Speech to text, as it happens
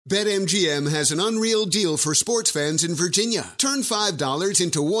BetMGM has an unreal deal for sports fans in Virginia. Turn $5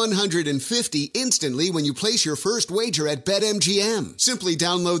 into $150 instantly when you place your first wager at BetMGM. Simply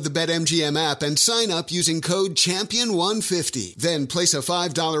download the BetMGM app and sign up using code CHAMPION150. Then place a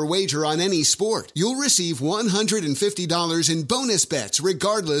 $5 wager on any sport. You'll receive $150 in bonus bets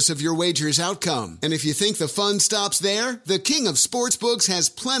regardless of your wager's outcome. And if you think the fun stops there, the King of Sportsbooks has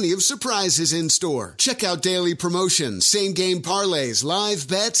plenty of surprises in store. Check out daily promotions, same-game parlays, live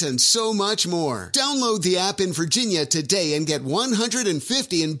bets, and so much more. Download the app in Virginia today and get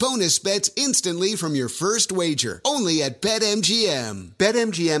 $150 in bonus bets instantly from your first wager. Only at BetMGM.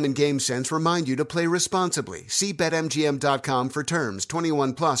 BetMGM and GameSense remind you to play responsibly. See BetMGM.com for terms.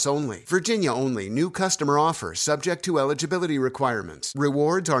 21 plus only. Virginia only. New customer offer. Subject to eligibility requirements.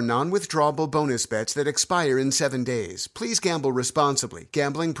 Rewards are non-withdrawable bonus bets that expire in 7 days. Please gamble responsibly.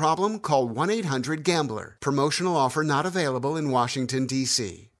 Gambling problem? Call 1-800-GAMBLER. Promotional offer not available in Washington,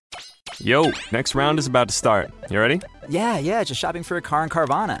 D.C. Yo, next round is about to start. You ready? Yeah, just shopping for a car in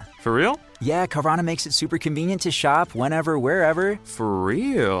Carvana. For real? Yeah, Carvana makes it super convenient to shop whenever, wherever. For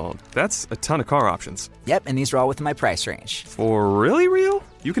real? That's a ton of car options. Yep, and these are all within my price range. For really real?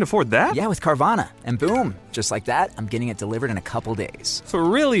 You can afford that? Yeah, with Carvana. And boom, just like that, I'm getting it delivered in a couple days. For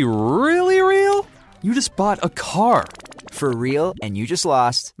really, really real? You just bought a car. For real, and you just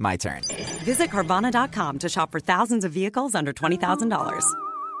lost my turn. Visit Carvana.com to shop for thousands of vehicles under $20,000.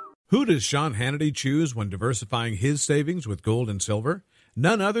 Who does Sean Hannity choose when diversifying his savings with gold and silver?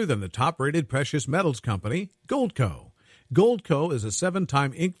 None other than the top-rated precious metals company, Goldco. Goldco is a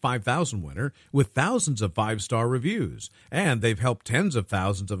 7-time Inc. 5000 winner with thousands of 5-star reviews, and they've helped tens of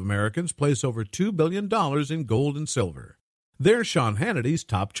thousands of Americans place over $2 billion in gold and silver. They're Sean Hannity's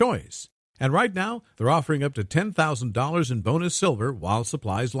top choice. And right now, they're offering up to $10,000 in bonus silver while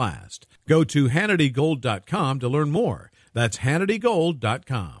supplies last. Go to HannityGold.com to learn more. That's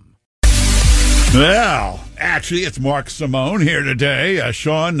HannityGold.com. Well, actually, it's Mark Simone here today.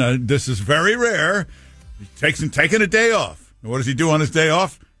 Sean, this is very rare. He's taking a day off. What does he do on his day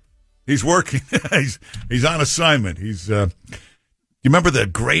off? He's working. he's on assignment. You remember the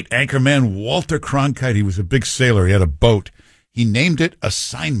great anchorman Walter Cronkite? He was a big sailor. He had a boat. He named it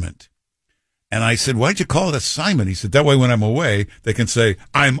Assignment. And I said, why'd you call it Assignment? He said, that way when I'm away, they can say,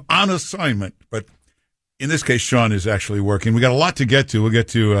 I'm on assignment. But in this case, Sean is actually working. We got a lot to get to. We'll get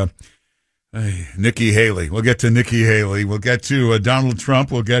to Nikki Haley. We'll get to Nikki Haley. We'll get to Donald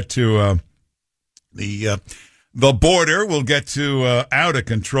Trump. We'll get to the border. We'll get to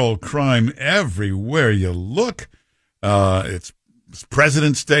out-of-control crime everywhere you look. It's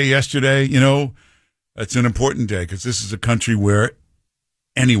President's Day yesterday. You know, it's an important day because this is a country where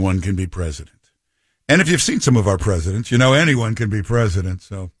anyone can be president. And if you've seen some of our presidents, you know anyone can be president.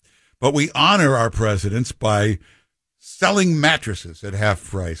 But we honor our presidents by selling mattresses at half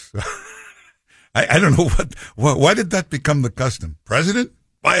price. I don't know why did that become the custom? President,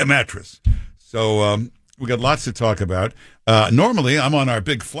 buy a mattress. So we got lots to talk about. Normally, I'm on our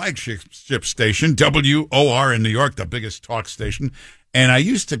big flagship station, WOR in New York, the biggest talk station. And I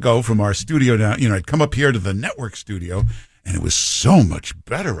used to go from our studio down, I'd come up here to the network studio, and it was so much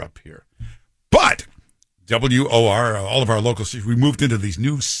better up here. But WOR, all of our local stations, we moved into these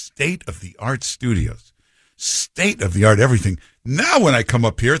new state-of-the-art studios. State-of-the-art everything. Now when I come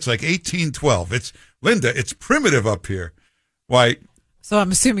up here, it's like 1812. It's primitive up here. Why? So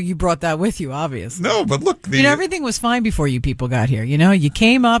I'm assuming you brought that with you, obviously. No, but look. Everything was fine before you people got here. You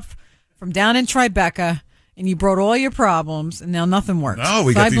came up from down in Tribeca, and you brought all your problems, and now nothing works. No,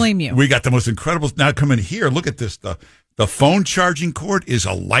 I blame you. We got the most incredible. Now come in here. Look at this. The phone charging cord is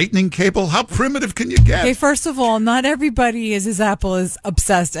a lightning cable. How primitive can you get? Okay, first of all, not everybody is as Apple as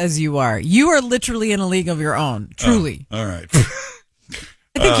obsessed as you are. You are literally in a league of your own, truly. All right.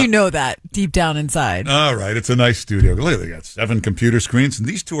 I think you know that deep down inside. All right. It's a nice studio. Look, they got 7 computer screens, and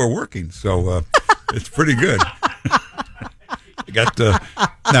these 2 are working, so it's pretty good.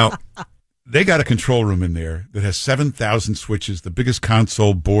 Now, they got a control room in there that has 7,000 switches, the biggest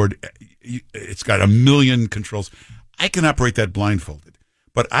console board. It's got 1 million controls. I can operate that blindfolded,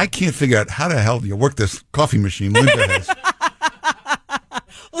 but I can't figure out how the hell you work this coffee machine Linda has.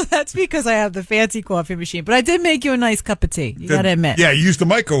 Well, that's because I have the fancy coffee machine, but I did make you a nice cup of tea. You got to admit. Yeah, you used the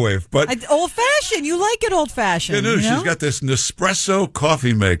microwave, but old-fashioned. You like it old-fashioned. Yeah, no, she's got this Nespresso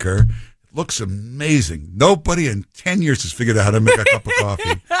coffee maker. Looks amazing. Nobody in 10 years has figured out how to make a cup of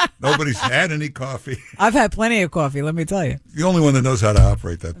coffee. Nobody's had any coffee. I've had plenty of coffee, let me tell you. The only one that knows how to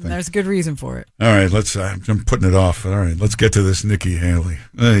operate that thing. And there's a good reason for it. All right, I'm putting it off. All right, let's get to this Nikki Haley.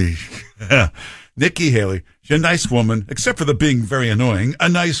 Hey. Nikki Haley, she's a nice woman, except for the being very annoying. A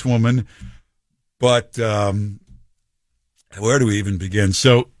nice woman, but Where do we even begin?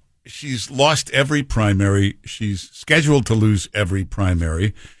 So she's lost every primary. She's scheduled to lose every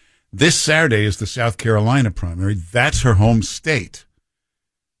primary. This Saturday is the South Carolina primary. That's her home state.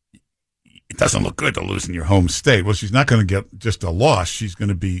 It doesn't look good to lose in your home state. Well, she's not going to get just a loss. She's going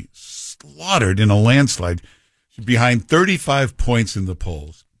to be slaughtered in a landslide. She's behind 35 points in the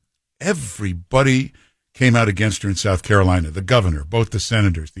polls. Everybody came out against her in South Carolina. The governor, both the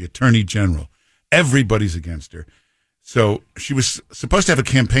senators, the attorney general. Everybody's against her. So she was supposed to have a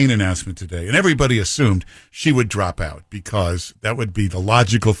campaign announcement today, and everybody assumed she would drop out because that would be the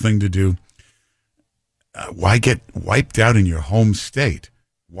logical thing to do. Why get wiped out in your home state?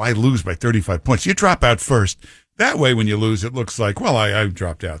 Why lose by 35 points? You drop out first. That way, when you lose, it looks like, well, I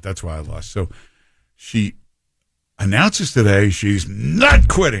dropped out. That's why I lost. So she announces today she's not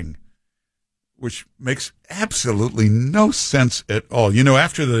quitting, which makes absolutely no sense at all. You know,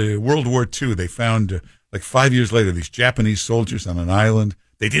 after the World War II, they found, like 5 years later, these Japanese soldiers on an island.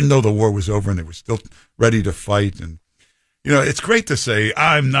 They didn't know the war was over, and they were still ready to fight. And, you know, it's great to say,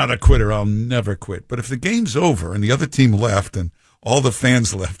 I'm not a quitter. I'll never quit. But if the game's over and the other team left and all the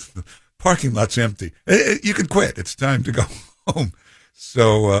fans left, the parking lot's empty, you can quit. It's time to go home.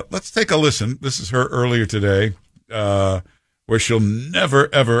 So let's take a listen. This is her earlier today, where she'll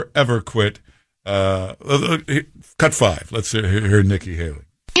never, ever, ever quit. Cut 5. Let's hear Nikki Haley.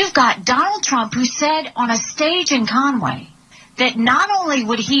 You've got Donald Trump, who said on a stage in Conway that not only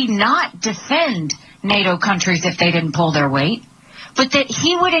would he not defend NATO countries if they didn't pull their weight, but that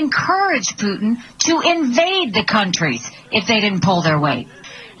he would encourage Putin to invade the countries if they didn't pull their weight.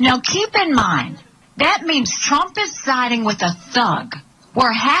 Now, keep in mind, that means Trump is siding with a thug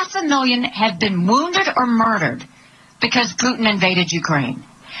where 500,000 have been wounded or murdered because Putin invaded Ukraine.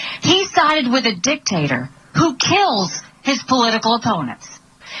 He sided with a dictator who kills his political opponents.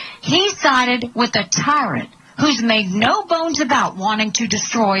 He sided with a tyrant who's made no bones about wanting to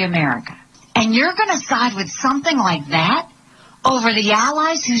destroy America. And you're going to side with something like that over the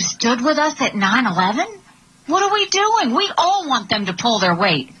allies who stood with us at 9/11? What are we doing? We all want them to pull their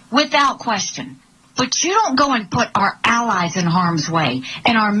weight, without question. But you don't go and put our allies in harm's way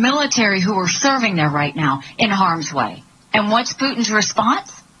and our military who are serving there right now in harm's way. And what's Putin's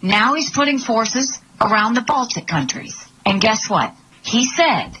response? Now he's putting forces around the Baltic countries. And guess what? He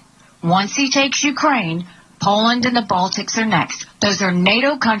said, once he takes Ukraine, Poland and the Baltics are next. Those are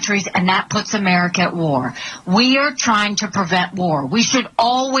NATO countries, and that puts America at war. We are trying to prevent war. We should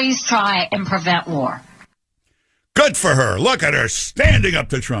always try and prevent war. Good for her. Look at her standing up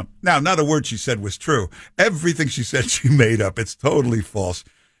to Trump. Now, not a word she said was true. Everything she said, she made up. It's totally false.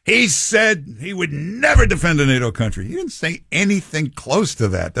 He said he would never defend a NATO country. He didn't say anything close to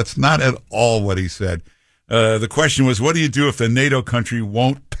that. That's not at all what he said. The question was, what do you do if the NATO country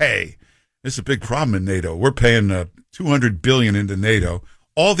won't pay? This is a big problem in NATO. We're paying $200 billion into NATO.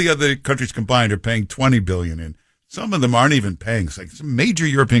 All the other countries combined are paying $20 billion in. Some of them aren't even paying. It's like some major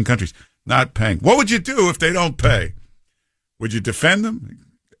European countries not paying. What would you do if they don't pay? Would you defend them?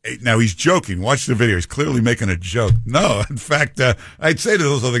 Now, he's joking. Watch the video. He's clearly making a joke. No, in fact, I'd say to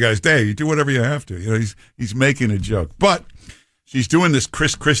those other guys, Dave, you do whatever you have to. You know, he's making a joke. But she's doing this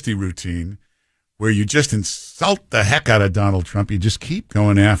Chris Christie routine where you just insult the heck out of Donald Trump. You just keep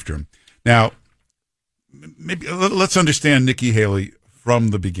going after him. Now, maybe let's understand Nikki Haley from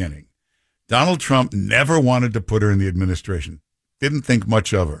the beginning. Donald Trump never wanted to put her in the administration. Didn't think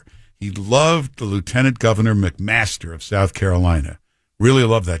much of her. He loved the Lieutenant Governor McMaster of South Carolina. Really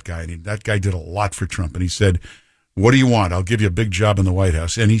loved that guy. And that guy did a lot for Trump. And he said, what do you want? I'll give you a big job in the White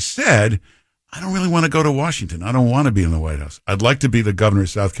House. And he said, I don't really want to go to Washington. I don't want to be in the White House. I'd like to be the governor of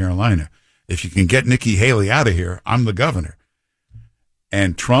South Carolina. If you can get Nikki Haley out of here, I'm the governor.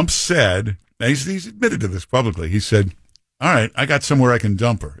 And Trump said, he's admitted to this publicly, he said, all right, I got somewhere I can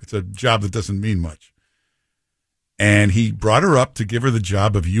dump her. It's a job that doesn't mean much. And he brought her up to give her the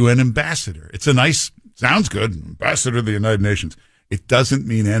job of UN ambassador. It's a nice, sounds good, ambassador of the United Nations. It doesn't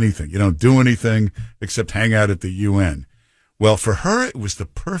mean anything. You don't do anything except hang out at the UN. Well, for her, it was the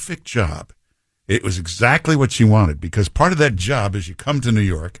perfect job. It was exactly what she wanted, because part of that job is you come to New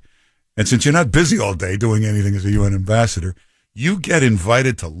York, and since you're not busy all day doing anything as a UN ambassador, you get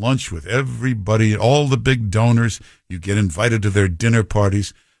invited to lunch with everybody, all the big donors. You get invited to their dinner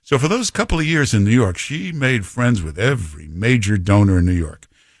parties. So for those couple of years in New York, she made friends with every major donor in New York.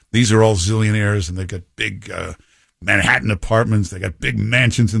 These are all zillionaires, and they've got big Manhattan apartments. They got big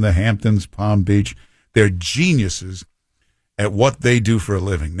mansions in the Hamptons, Palm Beach. They're geniuses at what they do for a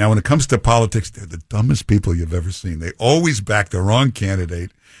living. Now, when it comes to politics, they're the dumbest people you've ever seen. They always back the wrong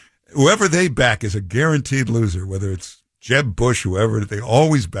candidate. Whoever they back is a guaranteed loser, whether it's Jeb Bush, whoever, they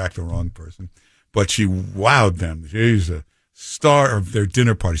always back the wrong person. But she wowed them. She's a star of their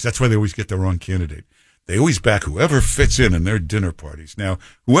dinner parties. That's why they always get the wrong candidate. They always back whoever fits in their dinner parties. Now,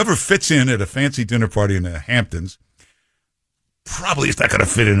 whoever fits in at a fancy dinner party in the Hamptons probably is not going to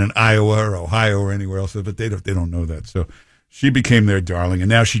fit in Iowa or Ohio or anywhere else, but they don't know that. So she became their darling, and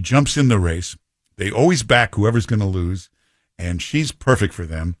now she jumps in the race. They always back whoever's going to lose, and she's perfect for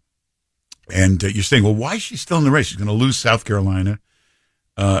them. And you're saying, well, why is she still in the race? She's going to lose South Carolina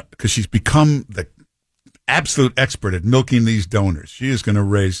because she's become the absolute expert at milking these donors. She is going to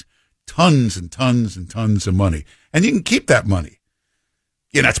raise tons and tons and tons of money. And you can keep that money.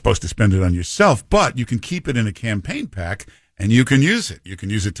 You're not supposed to spend it on yourself, but you can keep it in a campaign pack, and you can use it. You can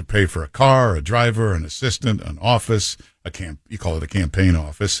use it to pay for a car, a driver, an assistant, an office, you call it a campaign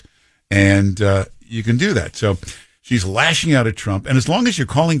office, and you can do that. So she's lashing out at Trump, and as long as you're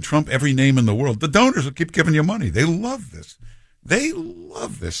calling Trump every name in the world, the donors will keep giving you money. They love this. They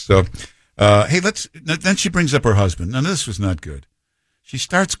love this. So, hey, then she brings up her husband. Now, this was not good. She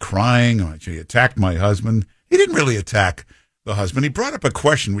starts crying. Oh, she attacked my husband. He didn't really attack the husband. He brought up a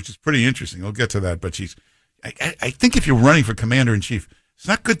question, which is pretty interesting. I'll get to that. But I think if you're running for commander-in-chief, it's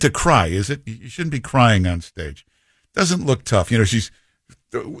not good to cry, is it? You shouldn't be crying on stage. Doesn't look tough. You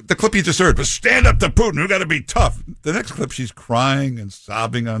know, the clip you just heard was stand up to Putin. We've got to be tough. The next clip, she's crying and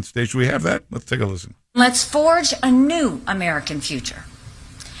sobbing on stage. Do we have that? Let's take a listen. Let's forge a new American future.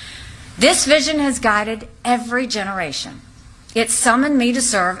 This vision has guided every generation. It summoned me to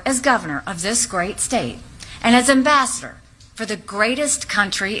serve as governor of this great state and as ambassador for the greatest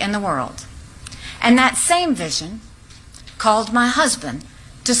country in the world. And that same vision called my husband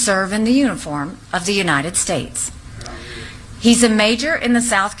to serve in the uniform of the United States. He's a major in the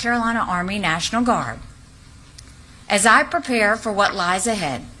South Carolina Army National Guard. As I prepare for what lies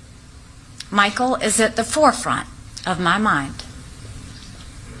ahead, Michael is at the forefront of my mind.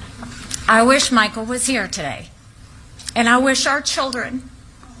 I wish Michael was here today, and I wish our children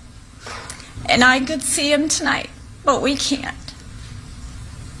and I could see him tonight, but we can't.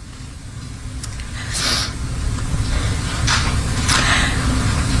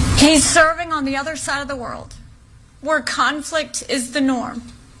 He's serving on the other side of the world, where conflict is the norm,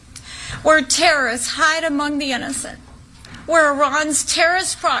 where terrorists hide among the innocent, where Iran's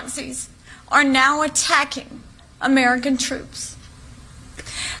terrorist proxies are now attacking American troops.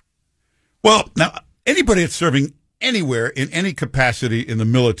 Well, now, anybody that's serving anywhere in any capacity in the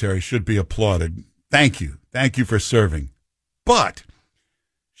military should be applauded. Thank you. Thank you for serving. But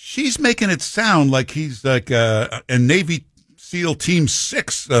she's making it sound like he's like a Navy SEAL Team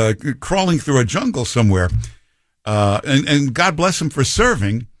 6 crawling through a jungle somewhere. And God bless him for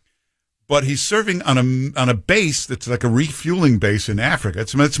serving, but he's serving on a base that's like a refueling base in Africa.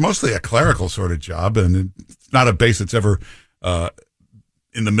 It's mostly a clerical sort of job, and it's not a base that's ever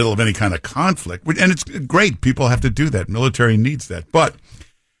in the middle of any kind of conflict. And it's great. People have to do that. Military needs that. But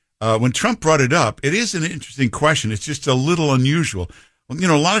when Trump brought it up, it is an interesting question. It's just a little unusual. You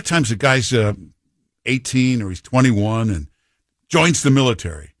know, a lot of times the guy's 18 or he's 21 and joins the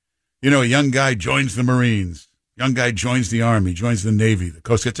military. You know, a young guy joins the Marines. Young guy joins the Army, joins the Navy, the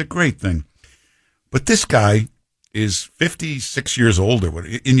Coast Guard. It's a great thing. But this guy is 56 years old or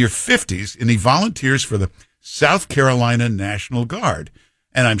whatever, in your 50s, and he volunteers for the South Carolina National Guard.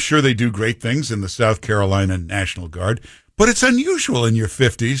 And I'm sure they do great things in the South Carolina National Guard, but it's unusual in your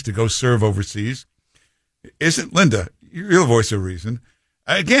 50s to go serve overseas. Isn't, Linda, you're the voice of reason.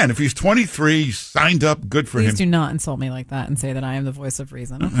 Again, if he's 23, signed up, good for him. Please do not insult me like that and say that I am the voice of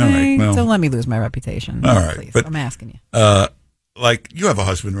reason. Okay? All right, well, don't let me lose my reputation. All right. Please, but, I'm asking you. Like, you have a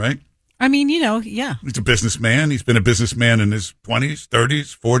husband, right? I mean, you know, yeah. He's a businessman. He's been a businessman in his 20s,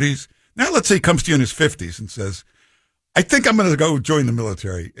 30s, 40s. Now let's say he comes to you in his 50s and says, I think I'm going to go join the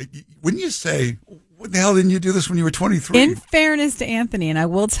military. Wouldn't you say, what the hell didn't you do this when you were 23? In fairness to Anthony, and I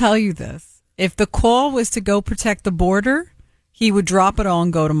will tell you this, if the call was to go protect the border, he would drop it all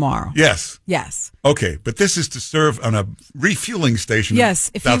and go tomorrow. Yes. Yes. Okay, but this is to serve on a refueling station in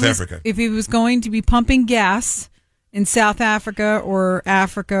South Africa. If he was going to be pumping gas in South Africa or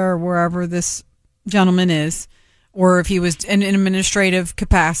wherever this gentleman is, or if he was in an administrative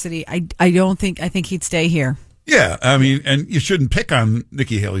capacity, I think he'd stay here. Yeah, I mean, and you shouldn't pick on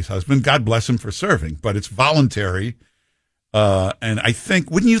Nikki Haley's husband. God bless him for serving, but it's voluntary. And I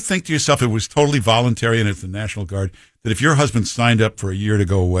think, wouldn't you think to yourself it was totally voluntary and it's the National Guard, that if your husband signed up for a year to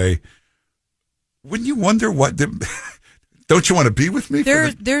go away, wouldn't you wonder don't you want to be with me?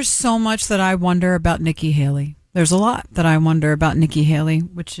 There's so much that I wonder about Nikki Haley. There's a lot that I wonder about Nikki Haley,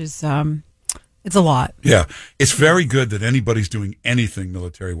 which is, it's a lot. Yeah. It's very good that anybody's doing anything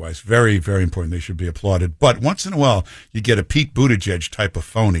military-wise. Very, very important. They should be applauded. But once in a while, you get a Pete Buttigieg type of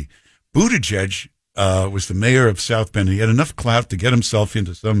phony. Buttigieg was the mayor of South Bend. He had enough clout to get himself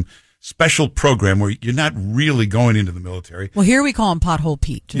into some special program where you're not really going into the military. Well, here we call him Pothole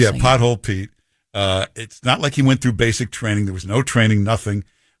Pete. Pothole Pete. It's not like he went through basic training. There was no training, nothing.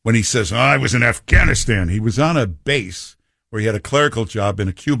 When he says, I was in Afghanistan, he was on a base where he had a clerical job in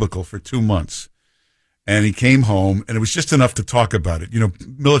a cubicle for 2 months. And he came home, and it was just enough to talk about it. You know,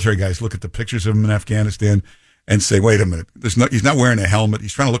 military guys look at the pictures of him in Afghanistan and say, wait a minute, he's not wearing a helmet.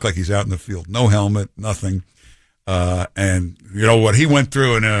 He's trying to look like he's out in the field. No helmet, nothing. And you know what he went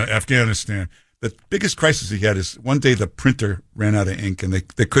through in Afghanistan. The biggest crisis he had is one day the printer ran out of ink, and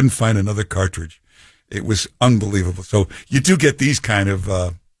they couldn't find another cartridge. It was unbelievable. So you do get these kind of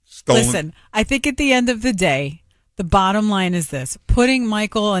stolen. Listen, I think at the end of the day, the bottom line is this: putting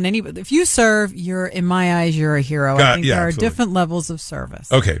Michael and anybody, if you serve, in my eyes, you're a hero. I think there are different levels of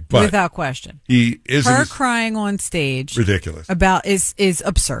service. Okay, but without question, he is crying on stage, ridiculous. is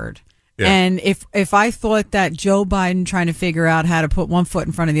absurd. Yeah. And if I thought that Joe Biden trying to figure out how to put one foot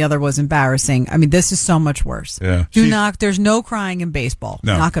in front of the other was embarrassing, I mean, this is so much worse. Yeah, there's no crying in baseball.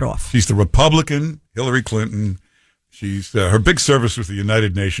 No. Knock it off. She's the Republican Hillary Clinton. She's her big service with the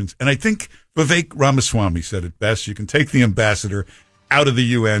United Nations. And I think Vivek Ramaswamy said it best. You can take the ambassador out of the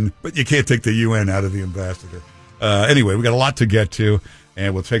UN, but you can't take the UN out of the ambassador. Anyway, we got a lot to get to,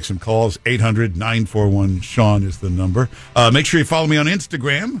 and we'll take some calls. 800-941-SEAN is the number. Make sure you follow me on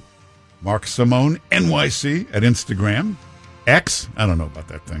Instagram, Mark Simone, NYC at Instagram. X? I don't know about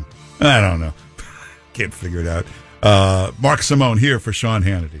that thing. I don't know. Can't figure it out. Mark Simone here for Sean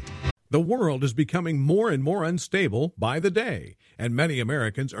Hannity. The world is becoming more and more unstable by the day, and many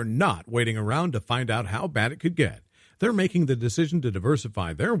Americans are not waiting around to find out how bad it could get. They're making the decision to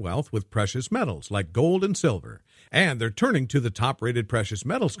diversify their wealth with precious metals like gold and silver, and they're turning to the top-rated precious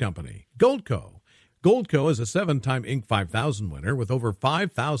metals company, Goldco. Goldco is a 7-time Inc. 5000 winner with over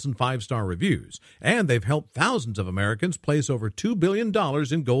 5,000 five-star reviews, and they've helped thousands of Americans place over $2 billion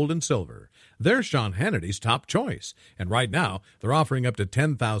in gold and silver. They're Sean Hannity's top choice, and right now they're offering up to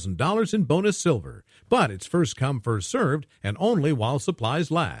 $10,000 in bonus silver. But it's first come, first served, and only while supplies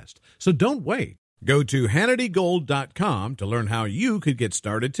last. So don't wait. Go to HannityGold.com to learn how you could get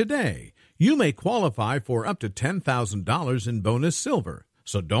started today. You may qualify for up to $10,000 in bonus silver,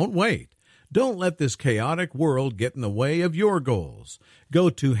 so don't wait. Don't let this chaotic world get in the way of your goals. Go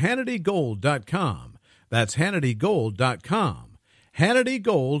to HannityGold.com. That's HannityGold.com.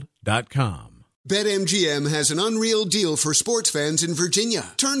 HannityGold.com. BetMGM has an unreal deal for sports fans in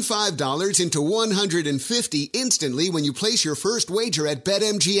Virginia. Turn $5 into $150 instantly when you place your first wager at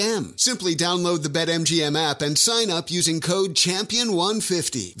BetMGM. Simply download the BetMGM app and sign up using code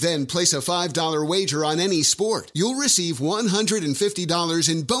CHAMPION150. Then place a $5 wager on any sport. You'll receive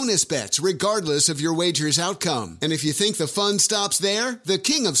 $150 in bonus bets regardless of your wager's outcome. And if you think the fun stops there, the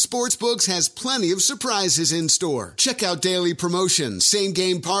King of Sportsbooks has plenty of surprises in store. Check out daily promotions,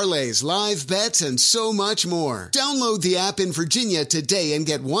 same-game parlays, live bets, and so much more. Download the app in Virginia today and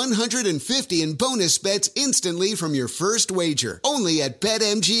get $150 in bonus bets instantly from your first wager. Only at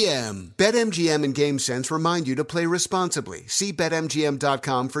BetMGM. BetMGM and GameSense remind you to play responsibly. See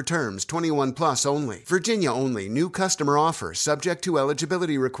BetMGM.com for terms. 21 plus only. Virginia only. New customer offer. Subject to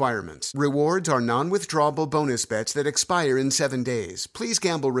eligibility requirements. Rewards are non-withdrawable bonus bets that expire in 7 days. Please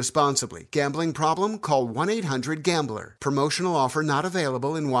gamble responsibly. Gambling problem? Call 1-800-GAMBLER. Promotional offer not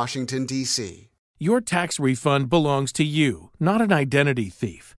available in Washington, D.C. Your tax refund belongs to you, not an identity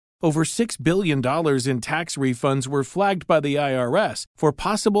thief. Over $6 billion in tax refunds were flagged by the IRS for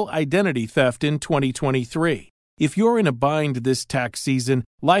possible identity theft in 2023. If you're in a bind this tax season,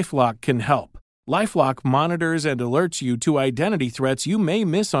 LifeLock can help. LifeLock monitors and alerts you to identity threats you may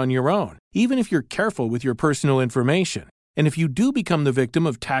miss on your own, even if you're careful with your personal information. And if you do become the victim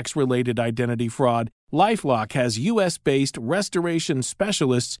of tax-related identity fraud, LifeLock has U.S.-based restoration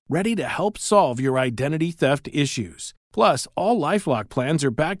specialists ready to help solve your identity theft issues. Plus, all LifeLock plans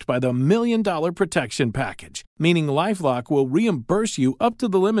are backed by the $1 Million Protection Package, meaning LifeLock will reimburse you up to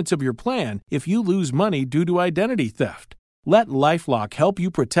the limits of your plan if you lose money due to identity theft. Let LifeLock help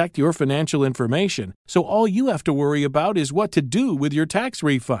you protect your financial information, so all you have to worry about is what to do with your tax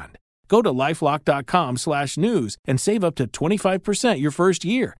refund. Go to LifeLock.com/news and save up to 25% your first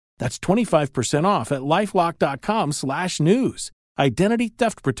year. That's 25% off at LifeLock.com/news. Identity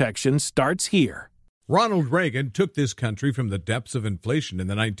theft protection starts here. Ronald Reagan took this country from the depths of inflation in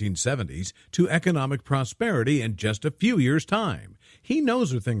the 1970s to economic prosperity in just a few years' time. He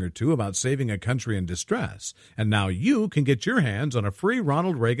knows a thing or two about saving a country in distress, and now you can get your hands on a free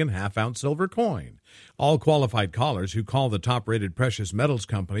Ronald Reagan half-ounce silver coin. All qualified callers who call the top-rated precious metals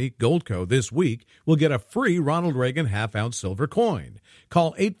company, Goldco, this week will get a free Ronald Reagan half-ounce silver coin.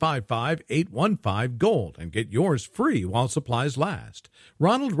 Call 855-815-GOLD and get yours free while supplies last.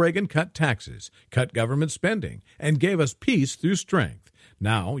 Ronald Reagan cut taxes, cut government spending, and gave us peace through strength.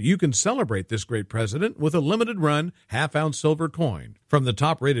 Now you can celebrate this great president with a limited-run half-ounce silver coin from the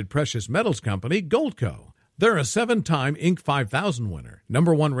top-rated precious metals company, Goldco. They're a 7-time Inc. 5000 winner,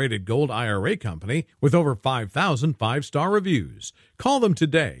 #1 rated gold IRA company with over 5,000 5-star reviews. Call them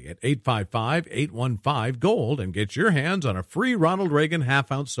today at 855-815-GOLD and get your hands on a free Ronald Reagan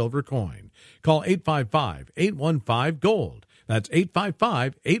half-ounce silver coin. Call 855-815-GOLD. That's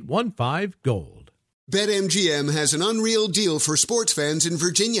 855-815-GOLD. BetMGM has an unreal deal for sports fans in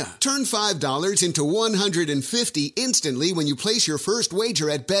Virginia. Turn $5 into $150 instantly when you place your first wager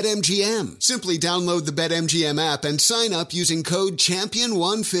at BetMGM. Simply download the BetMGM app and sign up using code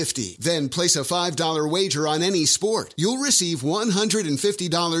Champion150. Then place a $5 wager on any sport. You'll receive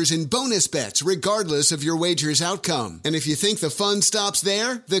 $150 in bonus bets regardless of your wager's outcome. And if you think the fun stops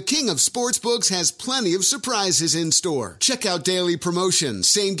there, the King of Sportsbooks has plenty of surprises in store. Check out daily promotions,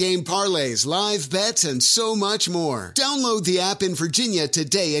 same-game parlays, live bets, and so much more. Download the app in Virginia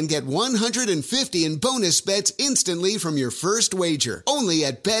today and get $150 in bonus bets instantly from your first wager. Only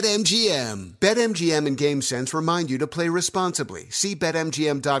at BetMGM. BetMGM and GameSense remind you to play responsibly. See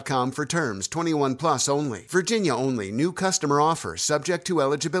BetMGM.com for terms. 21 plus only. Virginia only. New customer offer. Subject to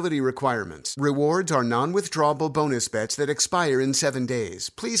eligibility requirements. Rewards are non-withdrawable bonus bets that expire in 7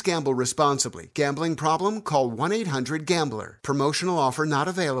 days. Please gamble responsibly. Gambling problem? Call 1-800-GAMBLER. Promotional offer not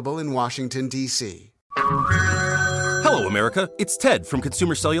available in Washington, D.C. Hello, America. It's Ted from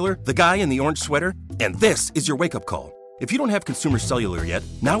Consumer Cellular, the guy in the orange sweater, and this is your wake-up call. If you don't have Consumer Cellular yet,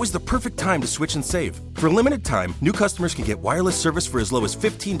 now is the perfect time to switch and save. For a limited time, new customers can get wireless service for as low as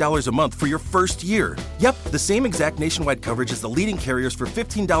 $15 a month for your first year. Yep, the same exact nationwide coverage as the leading carriers for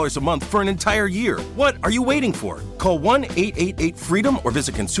 $15 a month for an entire year. What are you waiting for? Call 1-888-FREEDOM or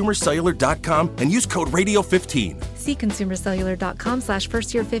visit consumercellular.com and use code Radio15. See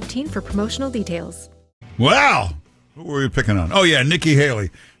consumercellular.com/firstyear15 for promotional details. Wow. Who were you picking on? Oh, yeah, Nikki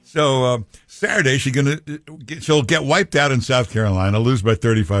Haley. So Saturday, she'll get wiped out in South Carolina, lose by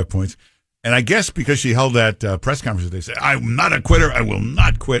 35 points. And I guess because she held that press conference, they said, I'm not a quitter, I will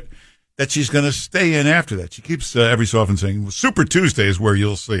not quit, that she's going to stay in after that. She keeps every so often saying, well, Super Tuesday is where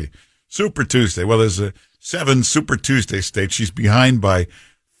you'll see. Super Tuesday. Well, there's 7 Super Tuesday states. She's behind by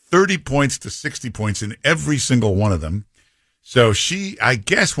 30 points to 60 points in every single one of them. So she, I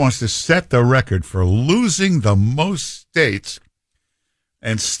guess, wants to set the record for losing the most states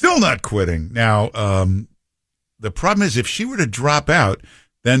and still not quitting. Now, the problem is if she were to drop out,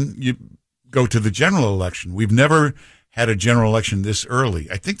 then you go to the general election. We've never had a general election this early.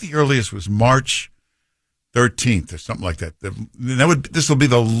 I think the earliest was March 13th or something like that. This will be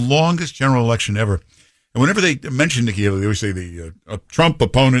the longest general election ever. And whenever they mention Nikki Haley, they always say the Trump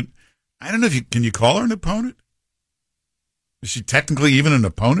opponent. I don't know if can you call her an opponent? Is she technically even an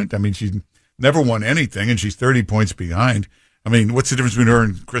opponent? I mean, she's never won anything, and she's 30 points behind. I mean, what's the difference between her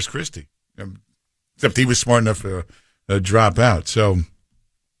and Chris Christie? Except he was smart enough to drop out. So,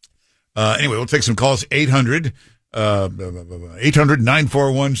 anyway, we'll take some calls.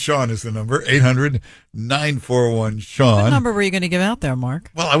 800-941-SEAN is the number. 800-941-SEAN. What number were you going to give out there, Mark?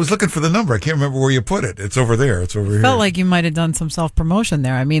 Well, I was looking for the number. I can't remember where you put it. It's over there. It's over here. Felt like you might have done some self-promotion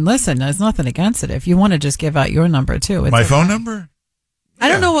there. I mean, listen, there's nothing against it. If you want to just give out your number, too. It's my phone number? I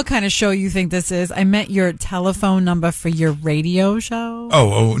don't know what kind of show you think this is. I meant your telephone number for your radio show.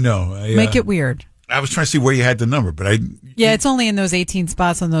 Oh, no. Make it weird. I was trying to see where you had the number, but it's only in those 18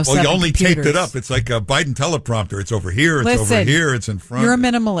 spots on those 7 you only computers. taped it up. It's like a Biden teleprompter. It's over here. It's over here. It's in front. You're a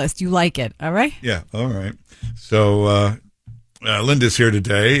minimalist. You like it. All right? Yeah. All right. So Linda's here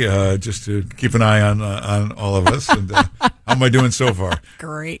today just to keep an eye on all of us. And how am I doing so far?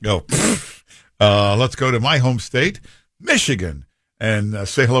 Great. Go. Let's go to my home state, Michigan, and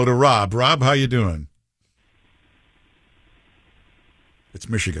say hello to Rob. Rob, how you doing? It's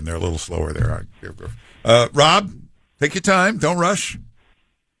Michigan. They're a little slower there. Rob, take your time. Don't rush.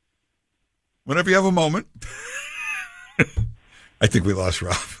 Whenever you have a moment. I think we lost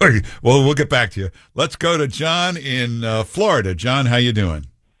Rob. Well, we'll get back to you. Let's go to John in Florida. John, how you doing?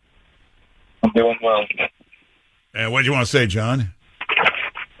 I'm doing well. And what do you want to say, John?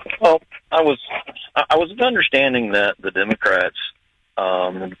 Well, I was understanding that the Democrats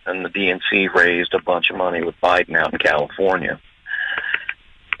and the DNC raised a bunch of money with Biden out in California.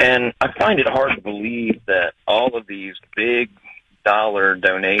 And I find it hard to believe that all of these big dollar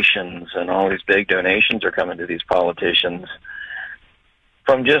donations, and all these big donations are coming to these politicians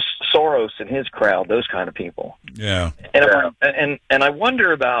from just Soros and his crowd, those kind of people. Yeah. And I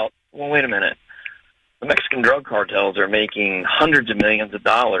wonder about, well, wait a minute. The Mexican drug cartels are making hundreds of millions of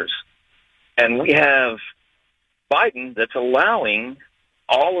dollars, and we have Biden that's allowing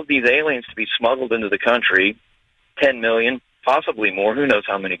all of these aliens to be smuggled into the country, 10 million, possibly more, who knows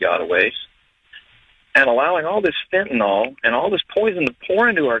how many gotaways, and allowing all this fentanyl and all this poison to pour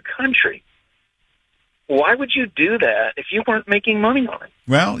into our country. Why would you do that if you weren't making money on it?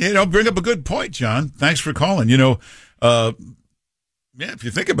 Well, bring up a good point, John. Thanks for calling. If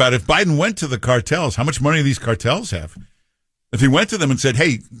you think about it, if Biden went to the cartels, how much money do these cartels have? If he went to them and said,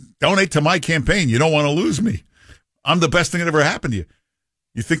 hey, donate to my campaign, you don't want to lose me. I'm the best thing that ever happened to you.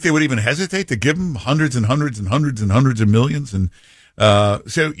 You think they would even hesitate to give him hundreds and hundreds and hundreds and hundreds of millions? And I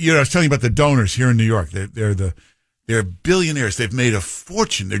was telling you about the donors here in New York. They're billionaires. They've made a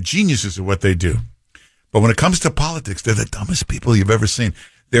fortune. They're geniuses at what they do. But when it comes to politics, they're the dumbest people you've ever seen.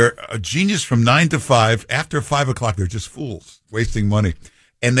 They're a genius from 9 to 5. After 5 o'clock, they're just fools, wasting money.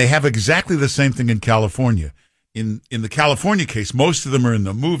 And they have exactly the same thing in California. In the California case, most of them are in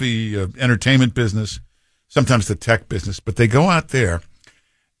the movie, entertainment business, sometimes the tech business. But they go out there,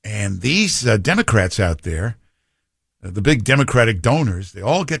 and these Democrats out there, the big Democratic donors, they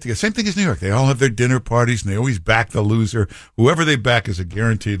all get together. Same thing as New York. They all have their dinner parties, and they always back the loser. Whoever they back is a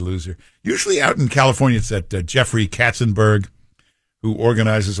guaranteed loser. Usually out in California, it's that Jeffrey Katzenberg, who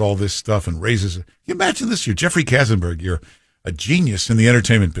organizes all this stuff and raises it. You imagine this, you're Jeffrey Katzenberg. You're a genius in the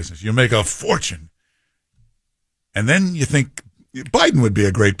entertainment business. You make a fortune. And then you think Biden would be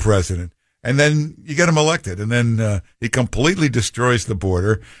a great president. And then you get him elected. And then he completely destroys the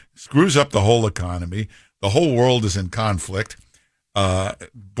border, screws up the whole economy. The whole world is in conflict.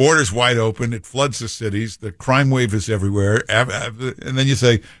 Borders wide open. It floods the cities. The crime wave is everywhere. And then you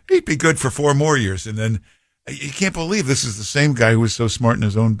say, he'd be good for 4 more years. And then you can't believe this is the same guy who was so smart in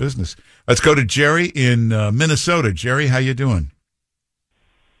his own business. Let's go to Jerry in Minnesota. Jerry, how you doing?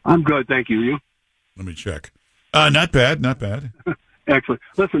 I'm good, thank you. You? Let me check. Not bad. Excellent.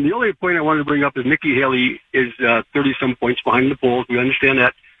 Listen, the only point I wanted to bring up is Nikki Haley is 30-some points behind the polls. We understand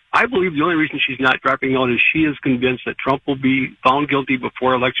that. I believe the only reason she's not dropping out is she is convinced that Trump will be found guilty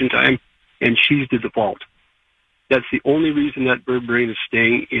before election time, and she's the default. That's the only reason that Bird Brain is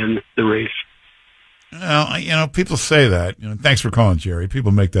staying in the race. Well, people say that. Thanks for calling, Jerry.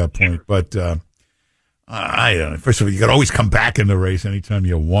 People make that point, but I don't know. First of all, you got to always come back in the race anytime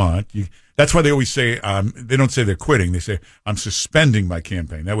you want. That's why they always say they don't say they're quitting. They say I'm suspending my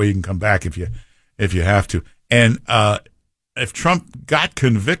campaign. That way you can come back if you have to. And if Trump got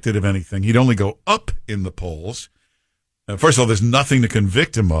convicted of anything, he'd only go up in the polls. First of all, there's nothing to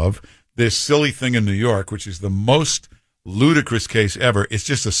convict him of. This silly thing in New York, which is the most ludicrous case ever, it's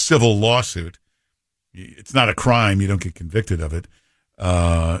just a civil lawsuit. It's not a crime. You don't get convicted of it.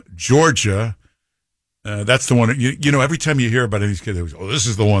 Georgia, that's the one. Every time you hear about these kids, they always, this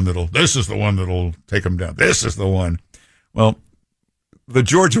is the one that'll take them down. This is the one. Well, the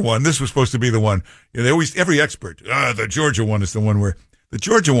Georgia one, this was supposed to be the one. They always, every expert, the Georgia one is the one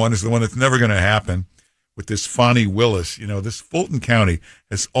that's never going to happen with this Fani Willis. This Fulton County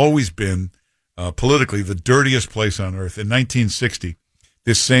has always been politically the dirtiest place on earth. In 1960,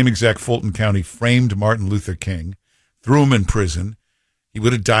 this same exact Fulton County framed Martin Luther King, threw him in prison. He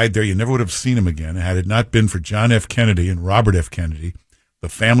would have died there. You never would have seen him again. Had it not been for John F. Kennedy and Robert F. Kennedy, the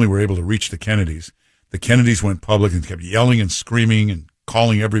family were able to reach the Kennedys. The Kennedys went public and kept yelling and screaming and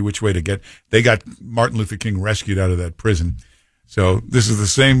calling every which way they got Martin Luther King rescued out of that prison. So this is the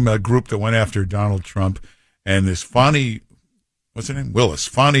same group that went after Donald Trump. And this Fani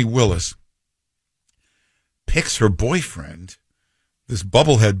Willis picks her boyfriend, this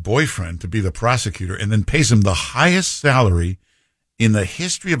bubblehead boyfriend, to be the prosecutor, and then pays him the highest salary in the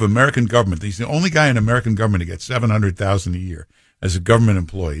history of American government. He's the only guy in American government to get $700,000 a year as a government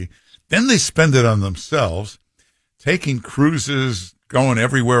employee. Then they spend it on themselves, taking cruises, going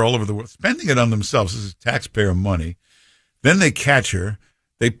everywhere all over the world, spending it on themselves. This is taxpayer money. Then they catch her.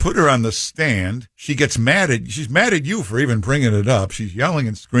 They put her on the stand. She gets she's mad at you for even bringing it up. She's yelling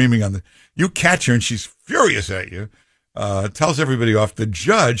and screaming you catch her and she's furious at you. Tells everybody off. The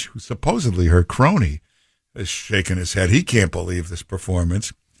judge, who's supposedly her crony, is shaking his head. He can't believe this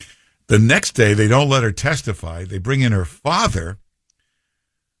performance. The next day, they don't let her testify. They bring in her father,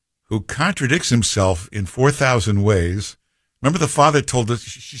 who contradicts himself in 4,000 ways. Remember, the father told us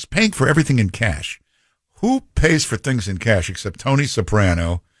she's paying for everything in cash. Who pays for things in cash except Tony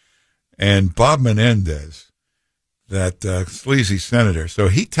Soprano and Bob Menendez? that sleazy senator. So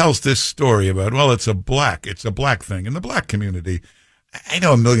he tells this story about, well, it's a black thing in the black community. I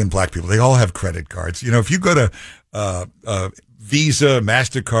know a million black people. They all have credit cards. You know, if you go to Visa,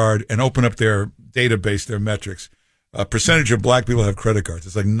 MasterCard, and open up their database, their metrics, percentage of black people have credit cards.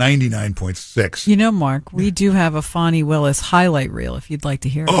 It's like 99.6. You know, Mark, we do have a Fonnie Willis highlight reel if you'd like to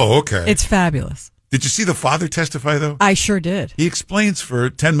hear it. Oh, okay. It's fabulous. Did you see the father testify, though? I sure did. He explains for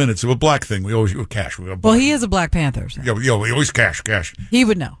 10 minutes of a black thing. We always cash. Well, he is a Black Panther. So. Yeah, we always cash. He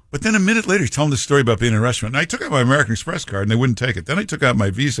would know. But then a minute later, he's telling this story about being in a restaurant. And I took out my American Express card, and they wouldn't take it. Then I took out my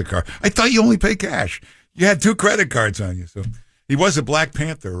Visa card. I thought you only pay cash. You had 2 credit cards on you. So he was a Black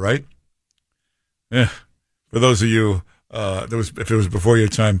Panther, right? Yeah. For those of you, if it was before your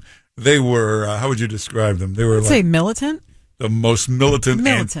time, they were, how would you describe them? They were say militant? The most militant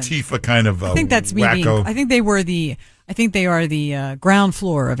Antifa kind of I think that's wacko. I think they are the ground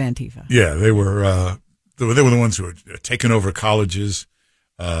floor of Antifa. Yeah, they were the ones who were taking over colleges,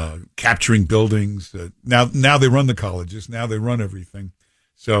 capturing buildings. Now they run the colleges. Now they run everything.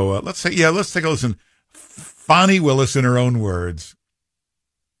 So let's take a listen. Fonnie Willis in her own words.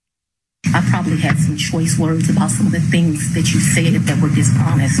 I probably had some choice words about some of the things that you said that were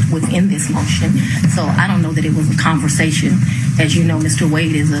dishonest within this motion. So I don't know that it was a conversation. As you know, Mr.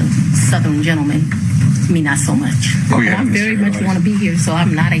 Wade is a Southern gentleman. Me, not so much. Oh, yeah, I very much want to be here, so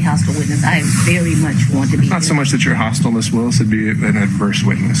I'm not a hostile witness. I very much want to be Not here. so much that you're hostile, Ms. Willis, it'd be an adverse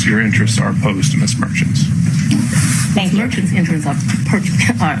witness. Your interests are opposed to Ms. Merchant's. Ms. Merchant's interests are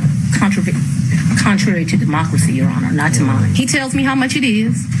contrary to democracy, Your Honor, not to mine. He tells me how much it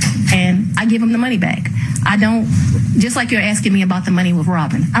is, and I give him the money back. I don't, just like you're asking me about the money with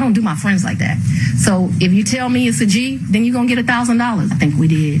Robin, I don't do my friends like that. So if you tell me it's a G, then you're going to get $1,000. I think we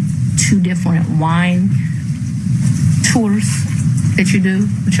did 2 different wine tours that you do,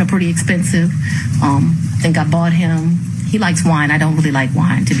 which are pretty expensive. I think I bought him. He likes wine. I don't really like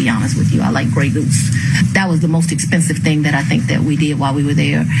wine, to be honest with you. I like Grey Goose. That was the most expensive thing that I think that we did while we were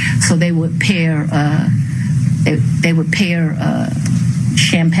there. So they would pair,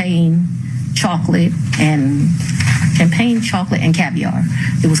 champagne, chocolate, and caviar.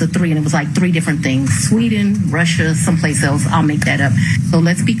 It was a 3, and it was like 3 different things: Sweden, Russia, someplace else. I'll make that up. So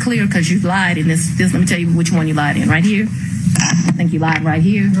let's be clear, because you lied in this. Let me tell you which one you lied in. Right here. I think you lied right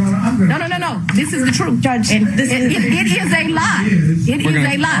here. No. This is the truth, Judge. And it is a lie. It is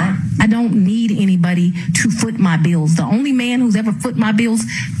a lie. I don't need anybody to foot my bills. The only man who's ever foot my bills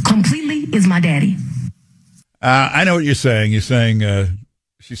completely is my daddy. I know what you're saying. You're saying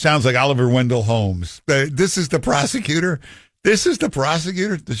she sounds like Oliver Wendell Holmes. This is the prosecutor. This is the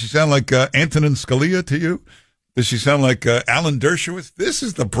prosecutor. Does she sound like Antonin Scalia to you? Does she sound like Alan Dershowitz? This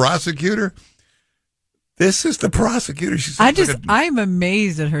is the prosecutor. This is the prosecutor. I'm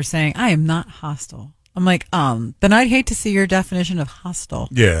amazed at her saying, I am not hostile. I'm like, then I'd hate to see your definition of hostile.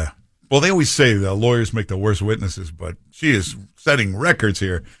 Yeah. Well, they always say the lawyers make the worst witnesses, but she is setting records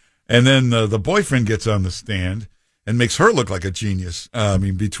here. And then the boyfriend gets on the stand and makes her look like a genius. I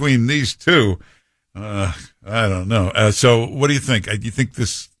mean, between these two, I don't know. So what do you think? Do you think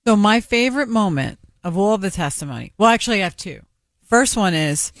this? So my favorite moment of all of the testimony, well, actually I have 2. First one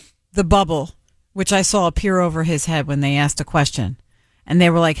is the bubble, which I saw appear over his head when they asked a question. And they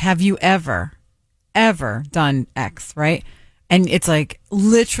were like, have you ever done X, right? And it's like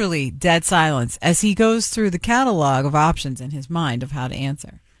literally dead silence as he goes through the catalog of options in his mind of how to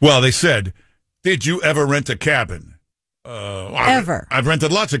answer. Well, they said, did you ever rent a cabin? Ever. I've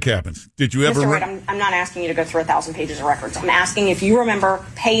rented lots of cabins. Did you ever Mr. Wright, I'm not asking you to go through 1,000 pages of records. I'm asking if you remember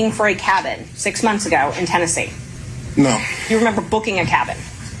paying for a cabin 6 months ago in Tennessee. No. You remember booking a cabin?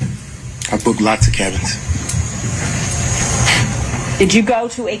 I booked lots of cabins. Did you go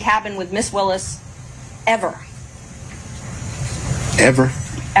to a cabin with Miss Willis ever? Ever?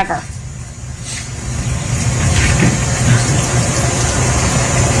 Ever.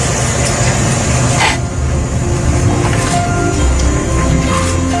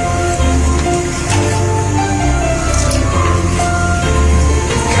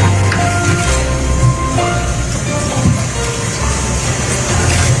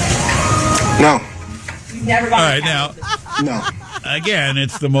 No. You've never gone All right, now. No. Again,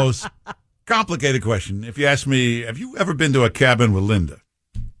 it's the most complicated question. If you ask me, have you ever been to a cabin with Linda?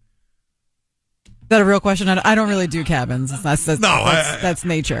 Is that a real question? I don't really do cabins. That's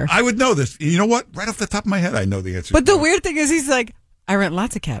nature. I would know this. You know what? Right off the top of my head, I know the answer. But the weird thing is he's like, I rent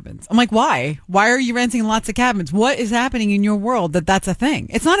lots of cabins. I'm like, why? Why are you renting lots of cabins? What is happening in your world that's a thing?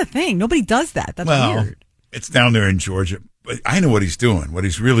 It's not a thing. Nobody does that. That's weird. It's down there in Georgia. But I know what he's doing. What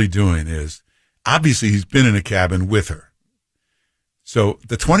he's really doing is, obviously, he's been in a cabin with her. So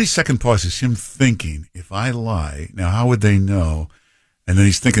the 20-second pause is him thinking, if I lie, now how would they know? And then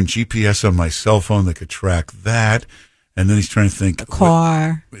he's thinking GPS on my cell phone that could track that. And then he's trying to think. A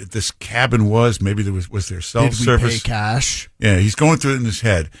car. What this cabin was. Maybe there was there self-service. Did we pay cash? Yeah, he's going through it in his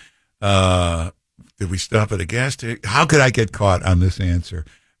head. Did we stop at a gas station? How could I get caught on this answer?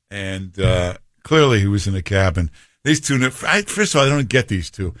 And clearly he was in a cabin. These two, first of all, I don't get these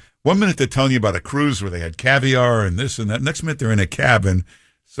two. 1 minute they're telling you about a cruise where they had caviar and this and that. Next minute they're in a cabin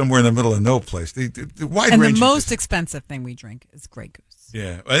somewhere in the middle of no place. The wide and range. the most expensive thing we drink is Grey Goose.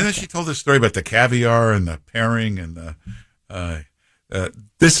 Yeah. And then she told this story about the caviar and the pairing and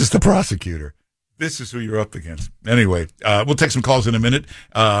this is the prosecutor. This is who you're up against. Anyway, we'll take some calls in a minute.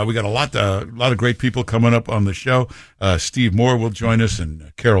 We got a lot of great people coming up on the show. Steve Moore will join us,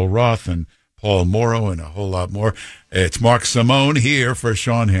 and Carol Roth and Paul Morrow, and a whole lot more. It's Mark Simone here for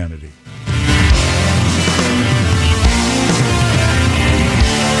Sean Hannity.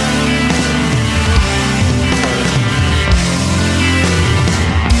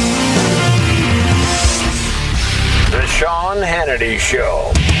 The Sean Hannity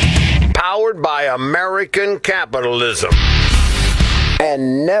Show. Powered by American capitalism.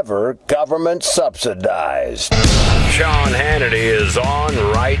 And never government subsidized. Sean Hannity is on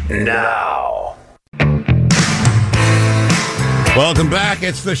right now. Welcome back.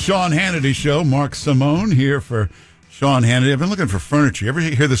 It's the Sean Hannity Show. Mark Simone here for Sean Hannity. I've been looking for furniture. You ever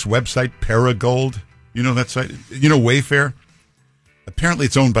hear this website, Paragold? You know that site? You know Wayfair? Apparently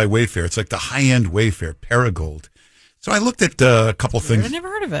it's owned by Wayfair. It's like the high-end Wayfair, Paragold. So I looked at a couple things. I've never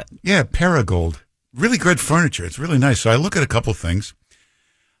heard of it. Yeah, Paragold. Really good furniture. It's really nice. So I look at a couple things.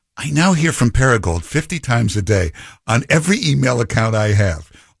 I now hear from Paragold 50 times a day on every email account I have.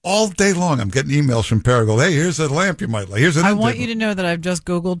 All day long, I'm getting emails from Paragold. Hey, here's a lamp you might like. Here's an I want you to know that I've just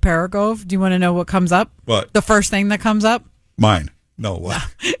Googled Paragold. Do you want to know what comes up? What? The first thing that comes up? Mine. No, what?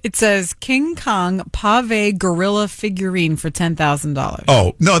 It says King Kong Pave Gorilla figurine for $10,000.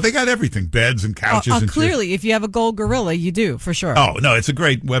 Oh, no, they got everything. Beds and couches and clearly, shit. if you have a gold gorilla, you do, for sure. Oh, no, it's a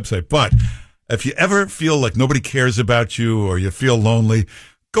great website. But if you ever feel like nobody cares about you or you feel lonely,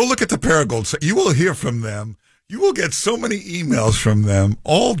 go look at the Paragold site. You will hear from them. You will get so many emails from them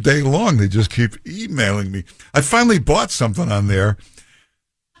all day long. They just keep emailing me. I finally bought something on there,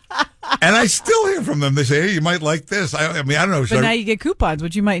 and I still hear from them. They say, hey, you might like this. I mean, I don't know. But now you get coupons,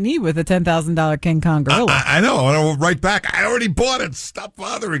 which you might need with a $10,000 King Kong gorilla. I know. And I will write back, I already bought it. Stop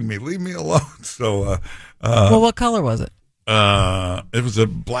bothering me. Leave me alone. So, well, what color was it? It was a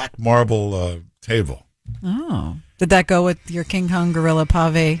black marble table. Oh. Did that go with your King Kong Gorilla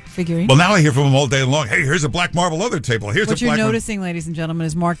Pave figurine? Well, now I hear from them all day long. Hey, here's a black marble other table. Here's what a black you're noticing, ladies and gentlemen,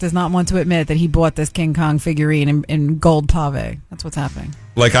 is Mark does not want to admit that he bought this King Kong figurine in gold pave. That's what's happening.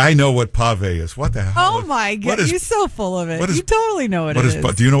 Like I know what pave is. What the hell? Oh, my God. You're so full of it. You totally know what it is.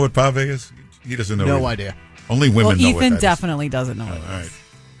 Do you know what pave is? He doesn't know. No idea. Only women know what that Ethan is. definitely doesn't know what it is. All right.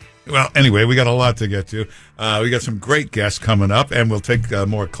 Well, anyway, we got a lot to get to. We got some great guests coming up, and we'll take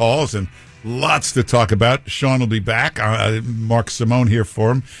more calls and lots to talk about. Sean will be back. Mark Simone here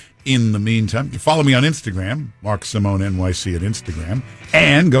for him. In the meantime, follow me on Instagram, Mark Simone NYC at Instagram,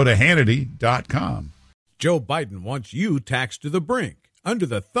 and go to Hannity.com. Joe Biden wants you taxed to the brink, under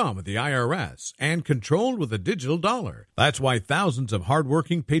the thumb of the IRS, and controlled with a digital dollar. That's why thousands of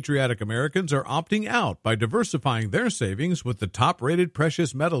hardworking, patriotic Americans are opting out by diversifying their savings with the top-rated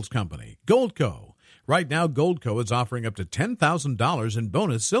precious metals company, Goldco. Right now, Goldco is offering up to $10,000 in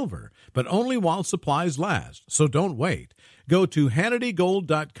bonus silver, but only while supplies last, so don't wait. Go to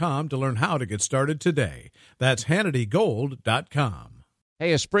HannityGold.com to learn how to get started today. That's HannityGold.com.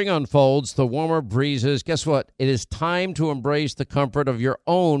 Hey, as spring unfolds, the warmer breezes, guess what? It is time to embrace the comfort of your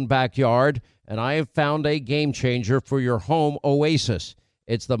own backyard, and I have found a game changer for your home oasis.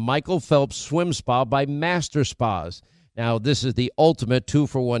 It's the Michael Phelps Swim Spa by Master Spas. Now, this is the ultimate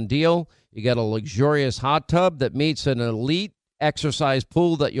 2-for-1 deal. You get a luxurious hot tub that meets an elite exercise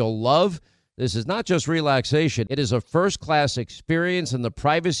pool that you'll love. This is not just relaxation. It is a first-class experience in the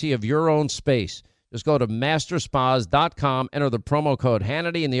privacy of your own space. Just go to masterspas.com, enter the promo code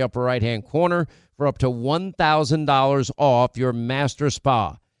Hannity in the upper right-hand corner for up to $1,000 off your Master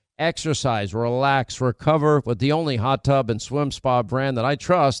Spa. Exercise, relax, recover with the only hot tub and swim spa brand that I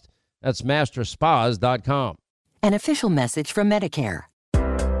trust. That's masterspas.com. An official message from Medicare.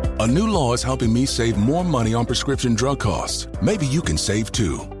 A new law is helping me save more money on prescription drug costs. Maybe you can save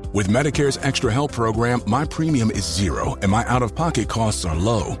too. With Medicare's Extra Help program, my premium is zero and my out-of-pocket costs are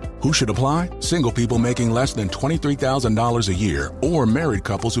low. Who should apply? Single people making less than $23,000 a year or married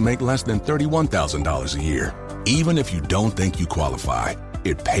couples who make less than $31,000 a year. Even if you don't think you qualify,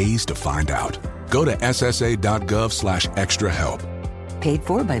 it pays to find out. Go to ssa.gov/extra help. Paid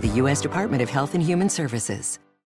for by the U.S. Department of Health and Human Services.